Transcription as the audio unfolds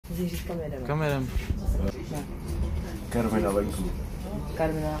Musíš říct, kam jedeme. Kam jedeme? Karviná venku.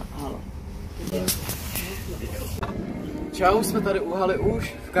 Karviná, hala. Čau, jsme tady u haly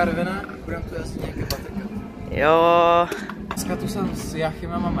už, v Karviné. Budeme tu jasně nějaké patrka. Jo. Dneska tu jsem s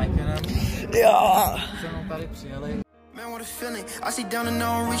Jachymem a majkeenem. Jo. Jsme tady přijeli. Man, what a feeling. I see down and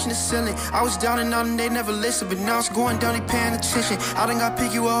now I'm reaching the ceiling. I was down and out and they never listened, but now it's going down, they paying attention. I done got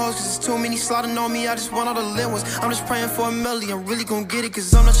picky with hoes, cause there's too many sliding on me, I just want all the lit ones. I'm just praying for a million, really gon' get it,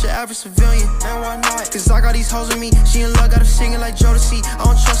 cause I'm not your average civilian. Man, why not? Cause I got these hoes with me, she in love, got her singing like Jodeci. I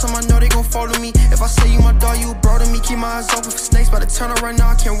don't trust them, I know they gon' follow me. If I say you my dog, you a bro to me. Keep my eyes open for snakes, by the turn up right now,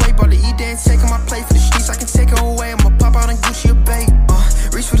 I can't wait. About to eat there and take on my plate for the streets, I can take her away. I'ma pop out and Gucci a bait.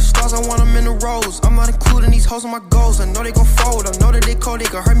 Reach for the stars, I want them in the rows. I'm not including these hoes on my goals. I know they gon' fold, I know that they cold. They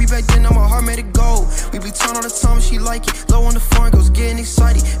gon' hurt me back then, now my heart made it gold. We be torn all the time and she like it. Low on the foreign girls getting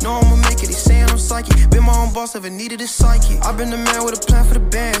excited. Know I'ma make it, they saying I'm psychic. Been my own boss, never needed a psychic. I been the man with a plan for the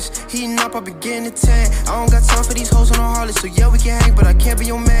bands. Heating up, I been getting a tan. I don't got time for these hoes on no harlots. So yeah, we can hang, but I can't be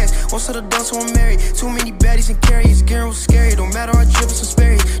your man. Won't settle down, so I'm married. Too many baddies and carriers, getting real scary. Don't matter, I drip with some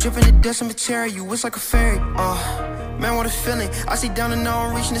Sperry. Dripping the dust and material, you wish like a fairy. Man, what a feeling. I see down and now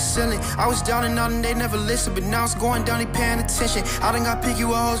I'm reaching the ceiling. I was down and out and they never listened, but now it's going down, they paying attention. I done got picky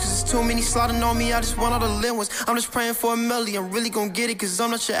with hoes, cause there's too many sliding on me, I just want all the lit ones. I'm just praying for a million, really gon' get it, cause I'm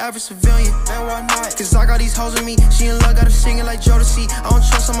not your average civilian. Man, why not? Cause I got these hoes with me, she in love, got her singing like Jodeci. I don't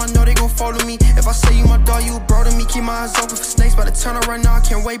trust them, I know they gon' follow me. If I say you my dog, you a bro to me. Keep my eyes open for snakes, by the turn up right now, I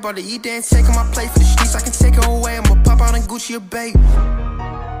can't wait. About to eat there and take on my plate for the streets, I can take her away. I'ma pop out and Gucci a bait.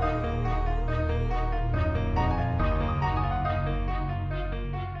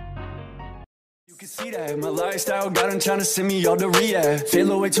 See that my lifestyle got him trying to send me all the rehab.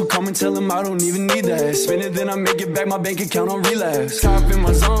 Feel away too calm and tell him I don't even need that. Spend it then I make it back, my bank account on relapse. Top in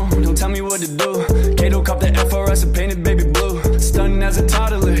my zone, don't tell me what to do. Kato cop the FRS and painted baby blue. Stunning as a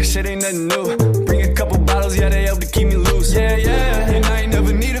toddler, shit ain't nothing new. Bring a couple bottles, yeah they help to keep me loose. Yeah, yeah, and I ain't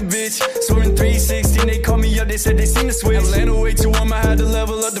never need a bitch. Swerving 316, they call me up, they said they seen the switch. Atlanta way too warm, I had to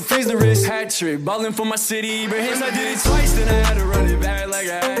level up to freeze the wrist. Hat trick, ballin' for my city, Ibrahim, I did it twice.